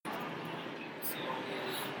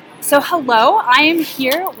So, hello, I am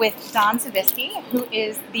here with Don Savitsky, who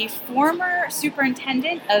is the former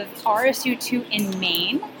superintendent of RSU2 in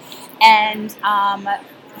Maine and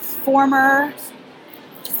former,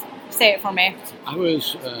 say it for me. I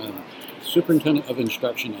was superintendent of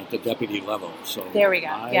instruction at the deputy level, so There we go.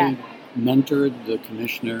 I mentored the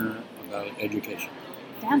commissioner about education.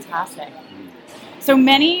 Fantastic. So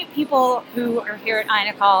many people who are here at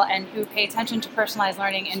INACOL and who pay attention to personalized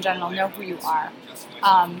learning in general know who you are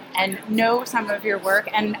and know some of your work.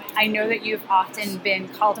 And I know that you've often been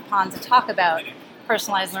called upon to talk about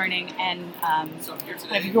personalized learning and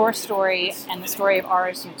kind of your story and the story of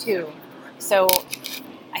RSU2. So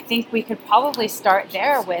I think we could probably start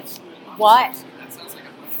there with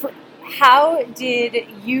how did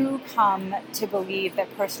you come to believe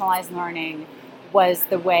that personalized learning was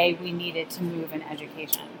the way we needed to move in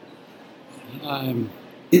education? I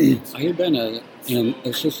had been an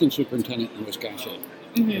assistant superintendent in Wisconsin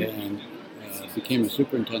and became a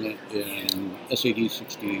superintendent in SAD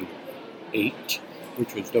 68,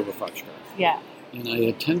 which was Dover Foxcroft. Yeah. And I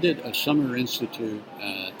attended a summer institute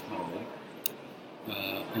at Harvard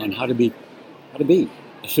on how to be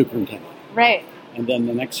a superintendent. Right. And then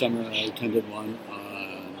the next summer I attended one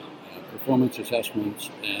on performance assessments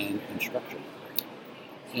and instruction.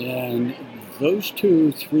 And those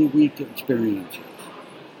 3-week experiences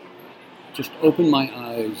just opened my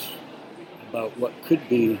eyes about what could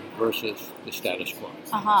be versus the status quo.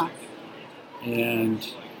 And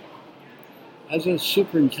as a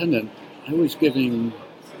superintendent, I was giving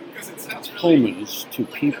diplomas to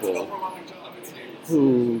people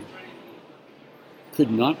who could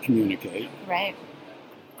not communicate, Right.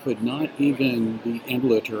 could not even be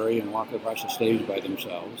ambulatory and walk across the stage by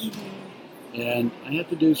themselves. And I had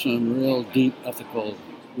to do some real deep ethical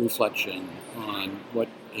reflection on what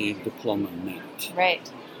a diploma meant.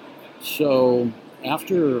 Right. So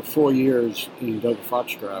after 4 years in Dover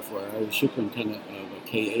Foxcroft, where I was superintendent of a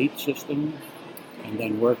K-8 system and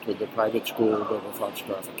then worked with the private school Dover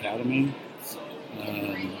Foxcroft Academy,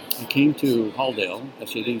 I came to Halldale,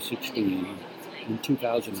 SAD 16, in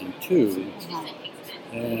 2002,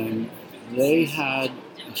 and they had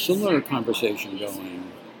a similar conversation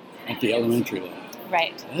going at the elementary level.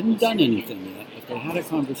 Right. I hadn't done anything yet, but they had a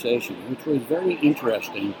conversation, which was very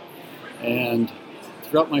interesting. And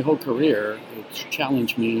throughout my whole career, it's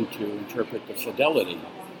challenged me to interpret the fidelity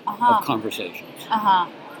of conversations. A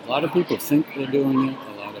lot of people think they're doing it.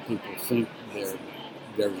 A lot of people think they're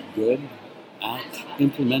very good at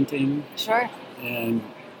implementing. Sure. And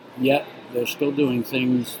yet they're still doing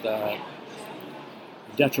things that are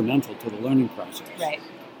detrimental to the learning process. Right.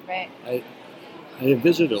 Right. I have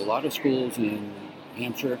visited a lot of schools in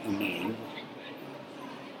Hampshire and Maine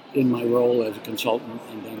in my role as a consultant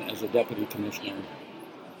and then as a deputy commissioner.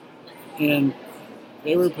 And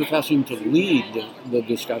they were professing to lead the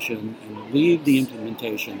discussion and lead the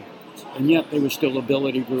implementation, and yet they were still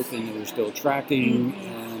ability grouping, they were still tracking,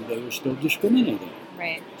 and they were still discriminating.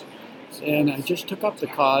 Right. And I just took up the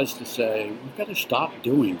cause to say, we've got to stop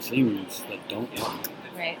doing things that don't work.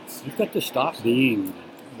 Right. We've got to stop being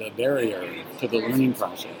the barrier to the learning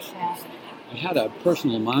process. Yeah. I had a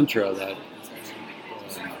personal mantra that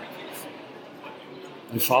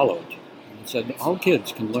I followed. It said, all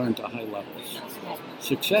kids can learn to high levels.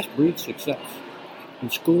 Success breeds success.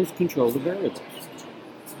 And schools control the variables.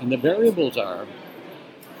 And the variables are,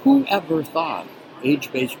 whoever thought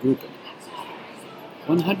age-based grouping?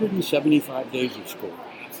 175 days of school.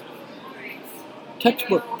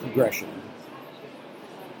 Textbook progression.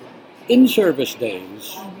 In-service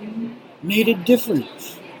days made a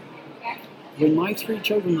difference. When my 3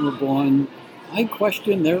 children were born, I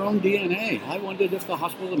questioned their own DNA. I wondered if the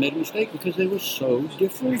hospital had made a mistake because they were so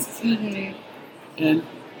different. And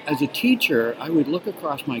as a teacher, I would look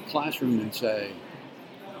across my classroom and say,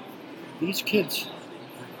 these kids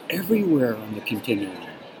are everywhere on the continuum.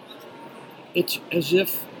 It's as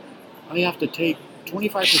if I have to take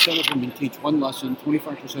 25% of them and teach one lesson,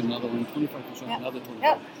 25% another one, 25% another,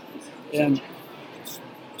 25%. And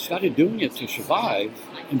started doing it to survive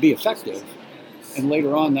and be effective. And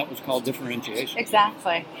later on, that was called differentiation.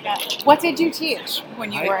 Exactly. Yeah. What did you teach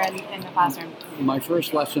when you were in the classroom? My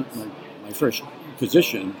first lesson, my first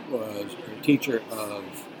position was a teacher of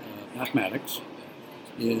mathematics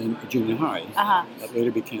in junior high. That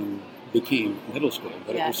later became middle school,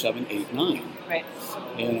 but it was 7, 8, 9. Right.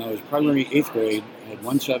 And I was primary 8th grade. I had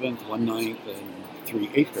 1 7th, 1 9th, and 3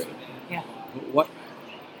 8th grade. Yeah. But what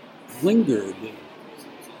lingered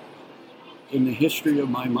in the history of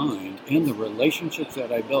my mind and the relationships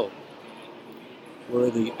that I built were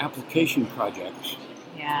the application projects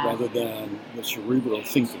rather than the cerebral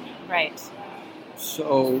thinking. Right.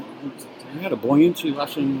 So we had a buoyancy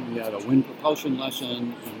lesson, we had a wind propulsion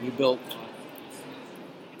lesson, and we built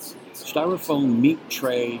styrofoam meat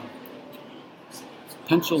tray,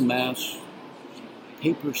 pencil mass,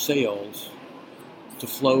 paper sails to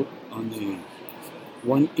float on the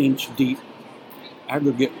 1 inch deep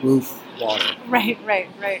aggregate roof water. Right.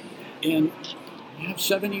 And you have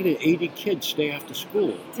 70 to 80 kids stay after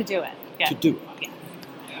school To do it. Yeah. to do it.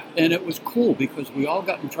 Yeah. And it was cool because we all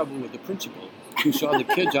got in trouble with the principal who saw the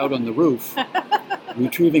kids out on the roof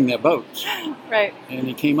retrieving their boats. Right. And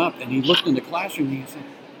he came up and he looked in the classroom and he said,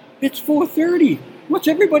 "It's 4:30. What's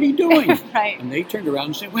everybody doing?" Right. And they turned around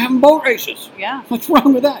and said, "We're having boat races. Yeah. What's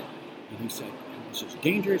wrong with that?" And he said, "This is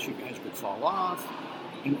dangerous. You guys could fall off."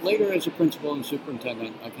 And later, as a principal and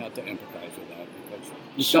superintendent, I've had to empathize with that because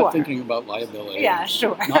you Sure. start thinking about liability. Yeah,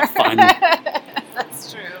 sure. Not fun.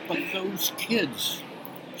 That's true. But those kids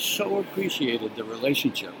so appreciated the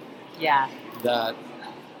relationship Yeah. that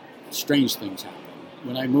strange things happened.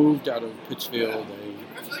 When I moved out of Pittsfield,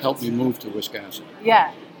 they helped me move to Wisconsin.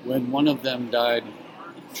 Yeah. When one of them died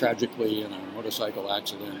tragically in a motorcycle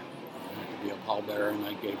accident, I had to be a pallbearer and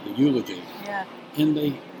I gave the eulogy. Yeah. And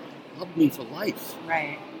they loved me for life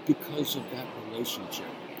Right. because of that relationship.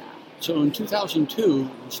 Yeah. So in 2002,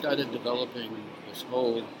 we started developing this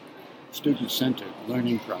whole student-centered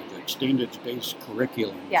learning project, standards-based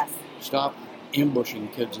curriculum. Yes. Stop ambushing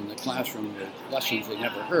kids in the classroom with lessons they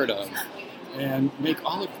never heard of, and make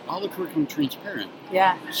all the curriculum transparent.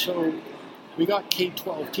 Yeah. So we got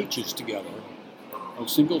K-12 teachers together of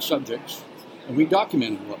single subjects, and we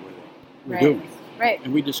documented what we were Right. doing. Right.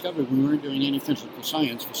 And we discovered we weren't doing any physical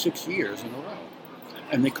science for 6 years in a row.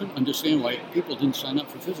 And they couldn't understand why people didn't sign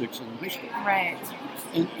up for physics in high school. Right.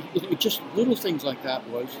 And it just little things like that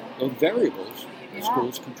was the variables the Yeah.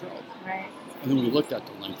 schools controlled. Right. And then we looked at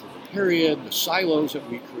the length of the period, the silos that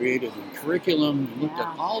we created in curriculum. We looked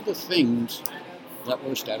Yeah. at all the things that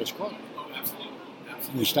were status quo.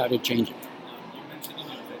 And we started changing.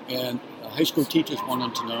 And high school teachers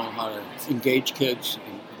wanted to know how to engage kids.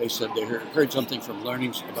 And they said they heard something from about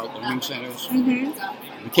learning centers.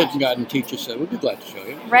 Mm-hmm. The kindergarten teacher said, "We'd be glad to show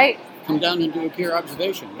you. Right. Come down and do a peer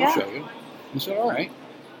observation. We'll Yeah. show you." We said, "All right."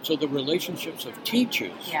 So the relationships of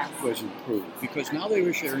teachers Yes. was improved because now they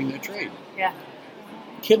were sharing their trade. Yeah.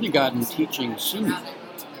 Kindergarten teaching senior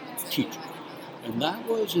teacher. And that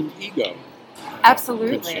was an ego.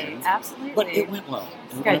 Absolutely. concern. Absolutely. But it went well.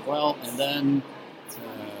 It Good. went well. And then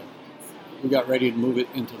we got ready to move it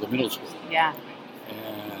into the middle school. Yeah.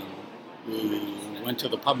 And we went to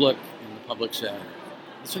the public, and the public said,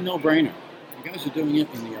 "It's a no-brainer. You guys are doing it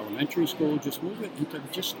in the elementary school. Just move it into,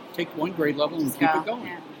 just take one grade level and keep it going."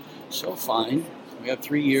 Yeah. So fine. We had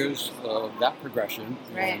 3 years of that progression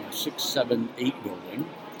Right. in a 6, 7, 8 building,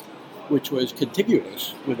 which was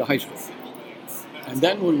contiguous with the high school. And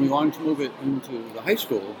then when we wanted to move it into the high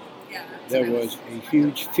school, there was a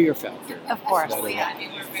huge fear factor. Of course. that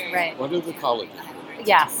Right. what are the colleges?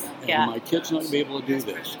 Yes. And Yeah. my kids not be able to do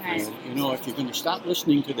this. Right. And, if you're going to stop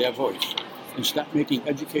listening to their voice and stop making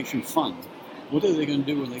education fun, what are they going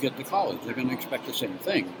to do when they get to college? They're going to expect the same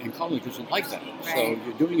thing. And college isn't like that. So Right.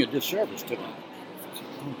 you're doing a disservice to them.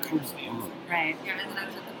 Oh, come on. Right.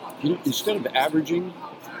 Instead of averaging,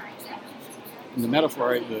 in the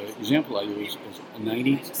metaphor, the example I use is a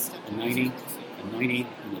 90, a 90, a 90,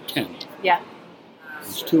 and a 10. Yeah.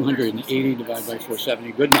 It's 280 divided by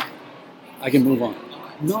 470. Good enough. I can move on.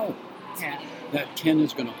 No, Yeah. that 10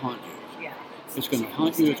 is going to haunt you. Yeah. It's going to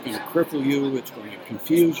haunt you. It's going to cripple you. It's going to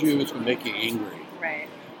confuse you. It's going to make you angry. Right.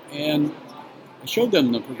 And I showed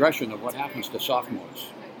them the progression of what happens to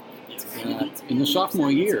sophomores. In the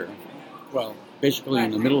sophomore year, well, basically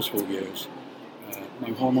in the middle school years, my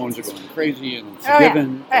hormones are going crazy and I'm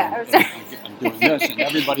forgiven. Yeah. And I'm doing this and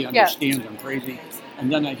everybody understands I'm crazy.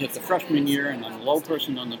 And then I hit the freshman year and I'm a low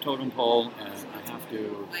person on the totem pole and I have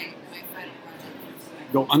to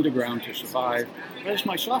go underground to survive. But as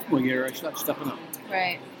my sophomore year, I start stepping up.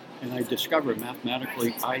 Right. And I discovered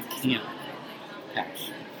mathematically I can't pass.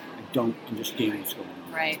 I don't understand what's going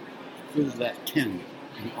on. Right. Here's that 10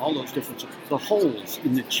 and all those differences. The holes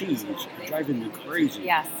in the cheese are driving me crazy.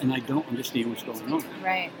 Yes. And I don't understand what's going on.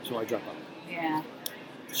 Right. So I drop out. Yeah.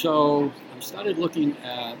 So I started looking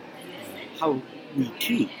at how we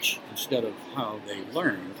teach instead of how they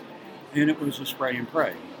learn. And it was a spray and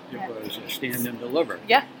pray. It Yeah. was a stand and deliver.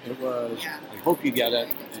 Yeah. It was, I hope you get it,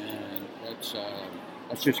 and let's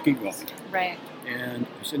just keep going. Right. And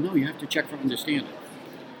I said, no, you have to check for understanding.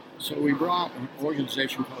 So we brought an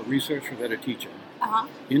organization called Research for Better Teaching Uh-huh.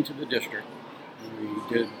 into the district, and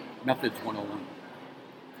we did Methods 101.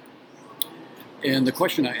 And the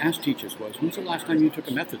question I asked teachers was, when's the last time you took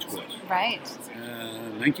a methods course? Right.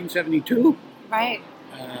 1972. Right.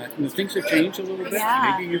 Things have changed a little bit.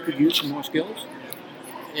 Yeah. Maybe you could use some more skills.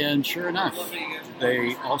 And sure enough,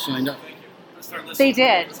 they all signed up. They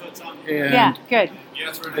did. And Yeah, good.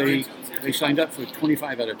 they signed up for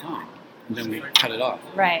 25 at a time, and then we cut it off.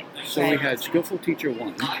 Right. So we had Skillful Teacher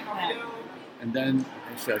 1, Yeah. and then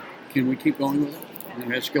I said, can we keep going with it? And then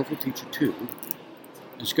we had Skillful Teacher 2,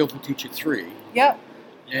 and Skillful Teacher 3, Yep.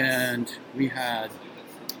 and we had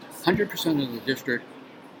 100% of the district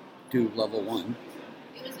do level 1,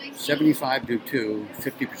 75 do 2,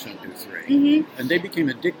 50% do 3. Mm-hmm. And they became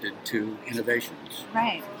addicted to innovations.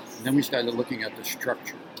 Right. And then we started looking at the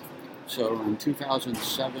structure. So in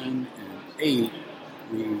 2007 and 8,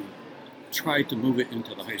 we tried to move it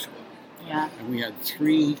into the high school. Yeah. And we had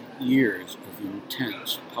 3 years of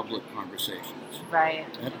intense public conversations Right.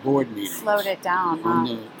 at board meetings, Slowed it down,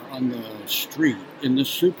 huh? on the street, in the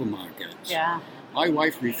supermarkets. Yeah. My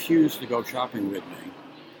wife refused to go shopping with me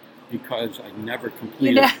because I never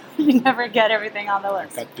completed. You never get everything on the I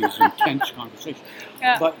list. got these intense conversations.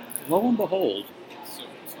 Yeah. But lo and behold,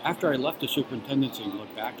 after I left the superintendency and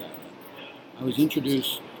looked back at it, I was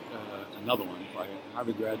introduced another one by a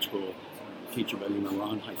Harvard grad school teacher by the name of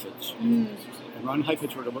Ron Heifetz. Mm. And Ron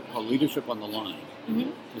Heifetz wrote a book called Leadership on the Line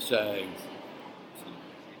Mm-hmm. to say,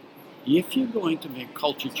 if you're going to make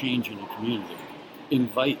culture change in a community,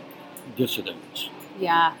 invite dissidents.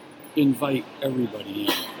 Yeah. Invite everybody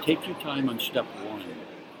in. Take your time on step 1.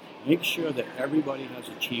 Make sure that everybody has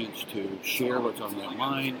a chance to share what's on their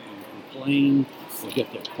mind and complain or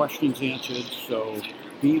get their questions answered. So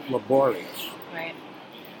be laborious. Right.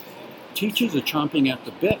 Teachers are chomping at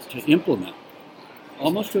the bit to implement,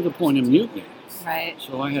 almost to the point of mutiny. Right.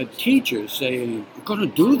 So I had teachers saying, "We're going to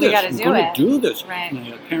do this. gotta We're do going it." to do this." Right. And I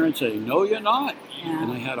had parents saying, "No, you're not." Yeah.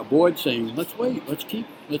 And I had a board saying, "Let's wait. Let's keep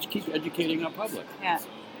educating our public." Yeah.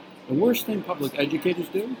 The worst thing public educators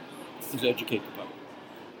do is educate the public.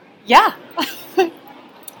 Yeah.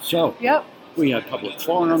 So Yep. we had public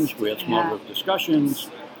forums, we had small Yeah. group discussions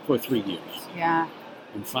for 3 years, Yeah.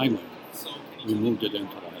 and finally we moved it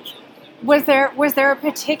into the high school. Was there a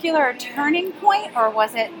particular turning point, or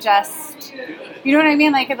was it just, you know what I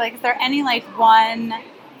mean? Like is there any like one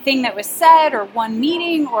thing that was said, or one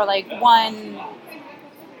meeting, or like one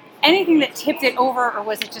anything that tipped it over, or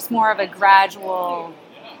was it just more of a gradual?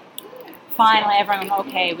 Finally, everyone went,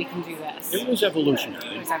 okay, we can do this. It was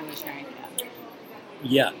evolutionary. It was evolutionary.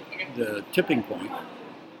 Yet the tipping point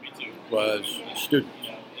was students.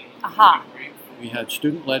 Aha. We had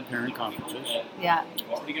student-led parent conferences, Yeah.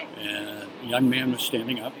 and a young man was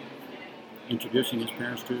standing up, introducing his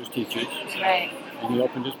parents to his teachers, Right. and he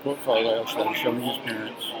opened his portfolio, started showing his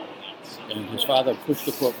parents, and his father pushed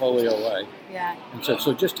the portfolio away Yeah. and said,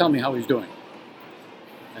 "So just tell me how he's doing."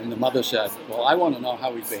 And the mother said, "Well, I want to know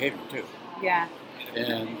how he's behaving too." Yeah.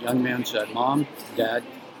 And the young man said, "Mom, Dad,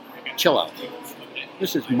 chill out.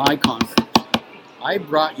 This is my conference. I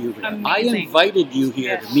brought you here. I Amazing. invited you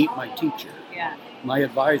here Yeah. to meet my teacher, Yeah. my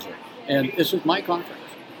advisor, and this is my conference.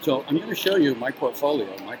 So I'm going to show you my portfolio,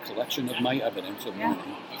 my collection of my evidence of Yeah.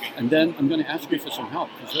 learning, and then I'm going to ask you for some help,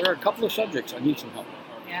 because there are a couple of subjects I need some help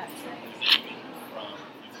with." Yeah.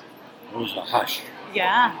 It was a hush.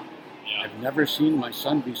 Yeah. I've never seen my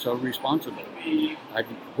son be so responsible.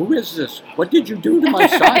 Who is this? What did you do to my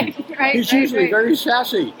son? Right, He's right, usually right. very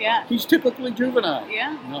sassy. Yeah. He's typically juvenile.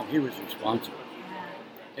 Yeah. No, he was responsible.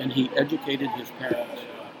 And he educated his parents.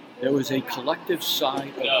 There was a collective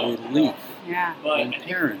sigh of relief Yeah. when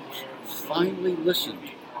parents finally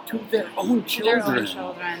listened to their own Their children own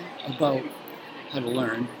children. about how to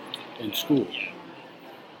learn in school.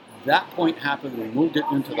 That point happened, we moved it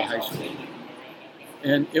into the high school.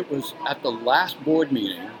 And it was at the last board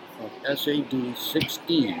meeting of SAD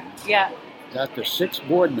 16 Yeah. that the 6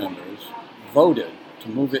 board members voted to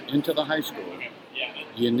move it into the high school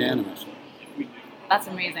unanimously. That's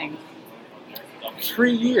amazing.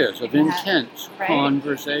 3 years of Yeah. intense Right.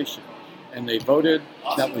 conversation. And they voted,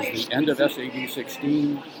 that was the end of SAD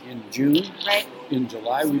 16 in June. Right. In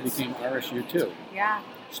July, we became RSU 2. Yeah.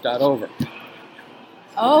 Start over.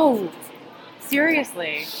 Oh,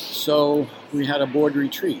 seriously. So we had a board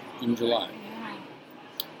retreat in July.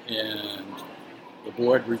 Yeah. And the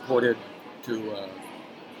board reported to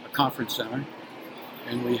a conference center.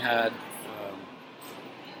 And we had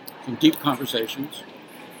some deep conversations.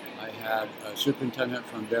 I had a superintendent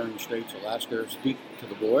from Bering Straits, Alaska, speak to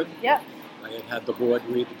the board. Yep. I had the board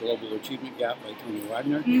read the Global Achievement Gap by Tony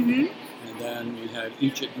Wagner. Mm-hmm. And then we had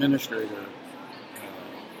each administrator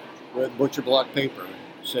with butcher block paper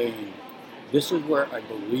saying, This is where I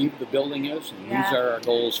believe the building is, and Yeah. these are our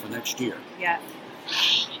goals for next year. Yeah.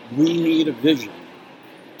 We need a vision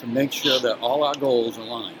to make sure that all our goals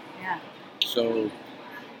align. Yeah. So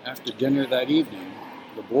after dinner that evening,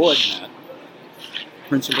 the board met,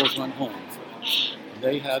 principals went home.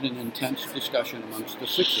 They had an intense discussion amongst the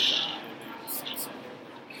 6 of them,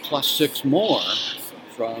 plus 6 more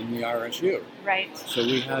from the RSU. Right. So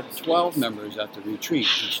we had 12 members at the retreat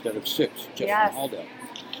instead of 6, just Yes. from Haldale.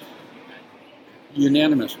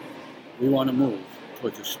 Unanimously, we want to move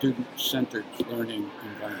towards a student-centered learning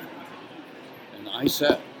environment. And I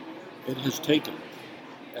said, it has taken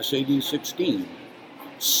SAD 16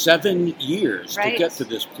 7 years Right. to get to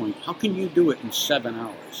this point. How can you do it in 7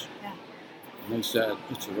 hours? Yeah. And they said,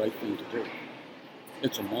 it's the right thing to do.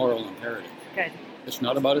 It's a moral imperative. Good. It's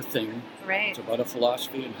not about a thing. Right. It's about a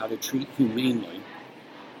philosophy and how to treat humanely,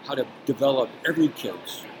 how to develop every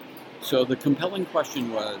kid's. So the compelling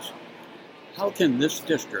question was, how can this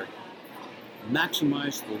district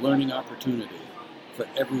maximize the learning opportunity for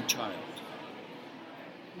every child?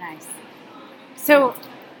 Nice. So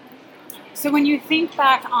when you think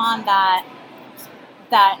back on that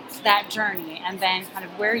journey, and then kind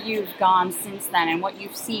of where you've gone since then and what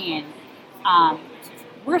you've seen,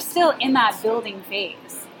 we're still in that building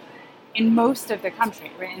phase in most of the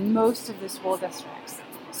country, right? In most of the school districts.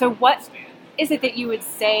 So what is it that you would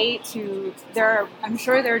say to I'm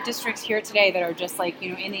sure there are districts here today that are just like,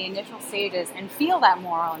 in the initial stages and feel that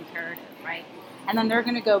moral imperative, right? And then they're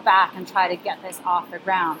going to go back and try to get this off the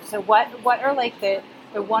ground. So what are like the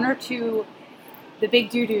one or two, the big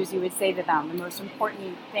doo-doos you would say to them, the most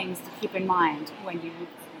important things to keep in mind when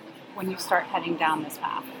you start heading down this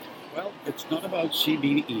path? Well, it's not about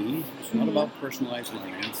CBE. It's not about personalized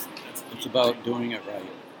learning. It's about doing it right.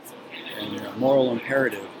 And the moral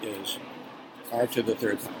imperative is R to the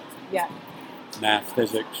third power. Yeah. Math,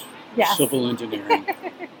 physics, Yes. civil engineering.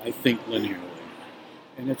 I think linearly.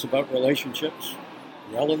 And it's about relationships,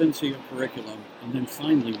 relevancy of curriculum, and then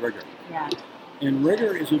finally rigor. Yeah. And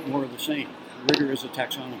rigor isn't more of the same. Rigor is a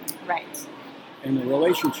taxonomy. Right. And the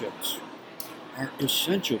relationships are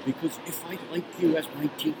essential because if I like you as my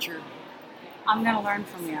teacher, I'm going to learn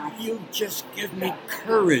from you. you just give me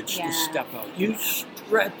courage Yeah. to step out. You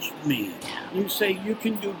stretch me. You say you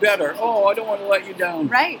can do better. Oh, I don't want to let you down.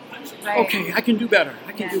 Right. Right. Okay, I can do better.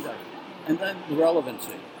 I can Yeah. do better. And then the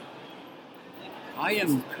relevancy. I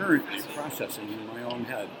am currently processing in my own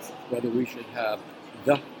head whether we should have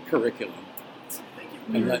the curriculum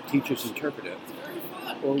and let teachers interpret it,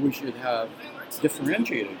 or we should have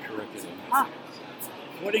differentiated curriculum Ah.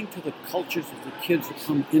 according to the cultures of the kids that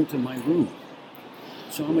come into my room.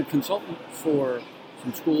 So I'm a consultant for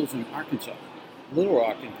some schools in Arkansas, Little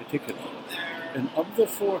Rock in particular. And of the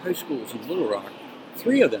 4 high schools in Little Rock,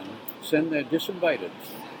 3 of them send their disinvited,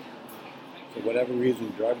 for whatever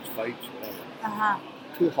reason, drugs, fights, whatever, Uh-huh.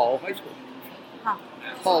 to Hall High School. Huh.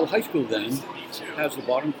 Hall High School then has the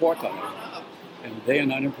bottom quartile, and they are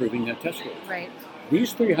not improving their test scores. Right.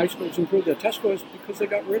 These 3 high schools improved their test scores because they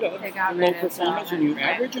got rid of low performance, and you right.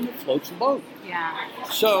 average and it floats the boat. Yeah.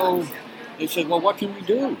 So they said, well, what can we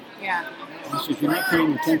do? Yeah. I said, you're not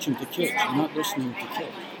paying attention to kids. You're not listening to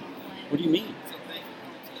kids. What do you mean?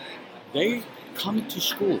 They come to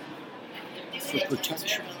school for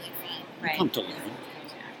protection. They Right. come to learn.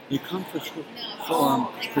 They come for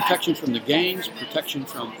protection from the gangs, protection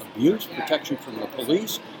from abuse, protection from the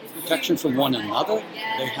police, protection from one another.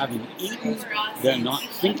 They haven't eaten. They're not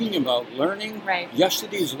thinking about learning. Right.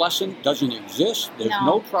 Yesterday's lesson doesn't exist. There's No.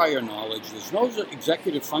 no prior knowledge. There's no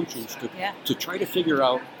executive functions Yeah. to try to figure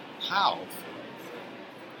out how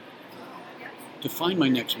to find my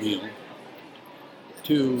next meal,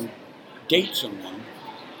 to date someone,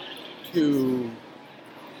 to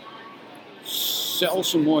sell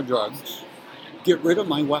some more drugs, get rid of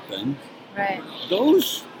my weapon. Right.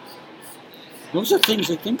 Those are things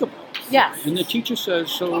I think about. Yes. And the teacher says,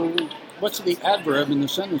 so what's the adverb in the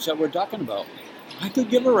sentence that we're talking about? I could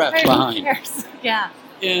give a rat's Right, who behind. cares? Yeah.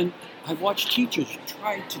 And I've watched teachers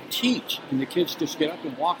try to teach, and the kids just get up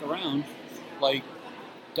and walk around like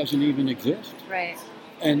it doesn't even exist. Right.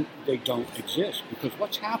 And they don't exist because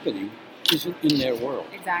what's happening isn't in their world.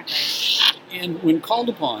 Exactly. And when called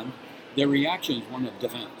upon, their reaction is one of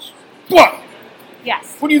defense. What?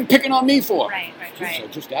 Yes. What are you picking on me for? Right. Right. Geez, I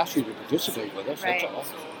Right. just asked you to participate with us, Right. that's all.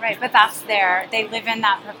 Right. But that's they live in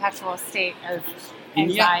that perpetual state of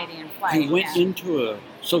And yet, anxiety and flight. I went yeah. into a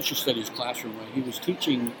social studies classroom where he was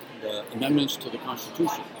teaching the amendments to the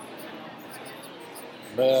Constitution.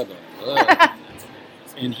 Blah, blah, blah.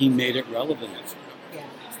 And he made it relevant. Yeah.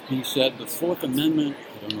 He said the 4th Amendment,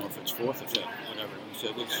 I don't know if it's 4th or 5th, whatever, he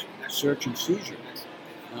said it's search and seizure.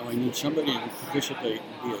 Now I need somebody to participate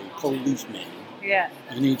and be a policeman. Yeah.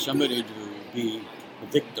 I need somebody to be a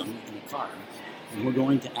victim in a car. And we're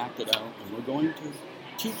going to act it out, and we're going to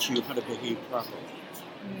teach you how to behave properly.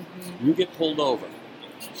 Mm-hmm. You get pulled over.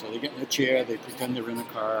 So they get in a chair, they pretend they're in a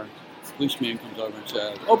car. The policeman comes over and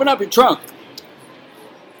says, "Open up your trunk."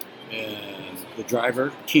 And the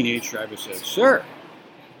driver, teenage driver, says, "Sir,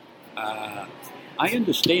 I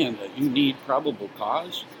understand that you need probable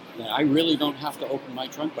cause. That I really don't have to open my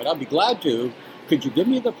trunk, but I'll be glad to. Could you give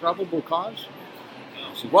me the probable cause?"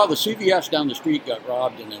 I said, "Well, the CVS down the street got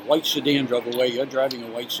robbed and a white sedan drove away. You're driving a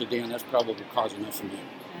white sedan. That's probable cause enough for me."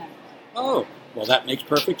 Yeah. "Oh, well, that makes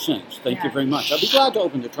perfect sense. Thank you Yeah. very much. I'll be glad to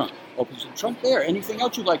open the trunk." Opens the trunk there. "Anything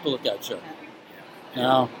else you'd like to look at, sir?"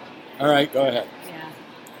 "No." "All right, go ahead." Yeah.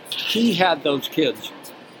 He had those kids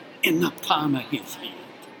in the palm of his hand.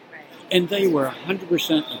 Right. And they were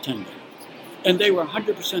 100% attending. And they were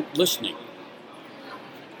 100% listening.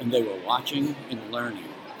 And they were watching and learning.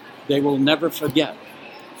 They will never forget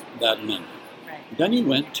that minute. Right. Then he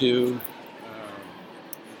went to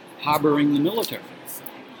harboring the military.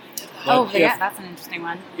 Oh, But yeah, that's an interesting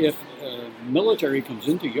one. If military comes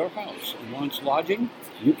into your house and wants lodging,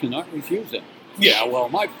 you cannot refuse it. "Yeah, well,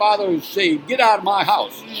 my father said, get out of my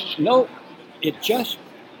house." No, it just,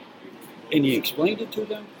 and he explained it to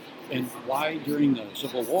them, and why during the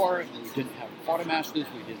Civil War we didn't have quartermasters,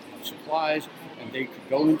 we didn't have supplies, and they could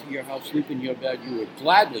go into your house, sleep in your bed. You would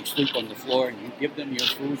gladly sleep on the floor, and you'd give them your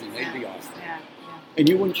food, and they'd be off. Yeah. And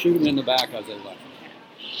you wouldn't shoot them in the back as they left.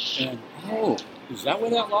 And, oh, is that where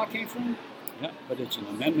that law came from? Yeah, but it's an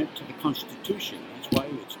amendment to the Constitution. That's why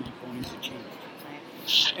it's not going to change.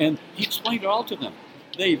 Right. And he explained it all to them.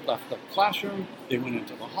 They left the classroom, they went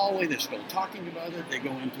into the hallway, they're still talking about it. They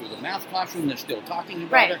go into the math classroom, they're still talking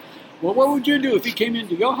about Right. it. "Well, what would you do if he came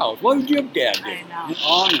into your house? What would your dad do?" I know. And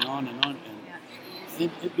on and on and on. Yeah.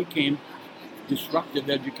 And it became disruptive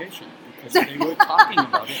education because they were talking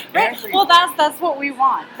about it. Right. Well, that's what we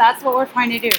want. That's what we're trying to do.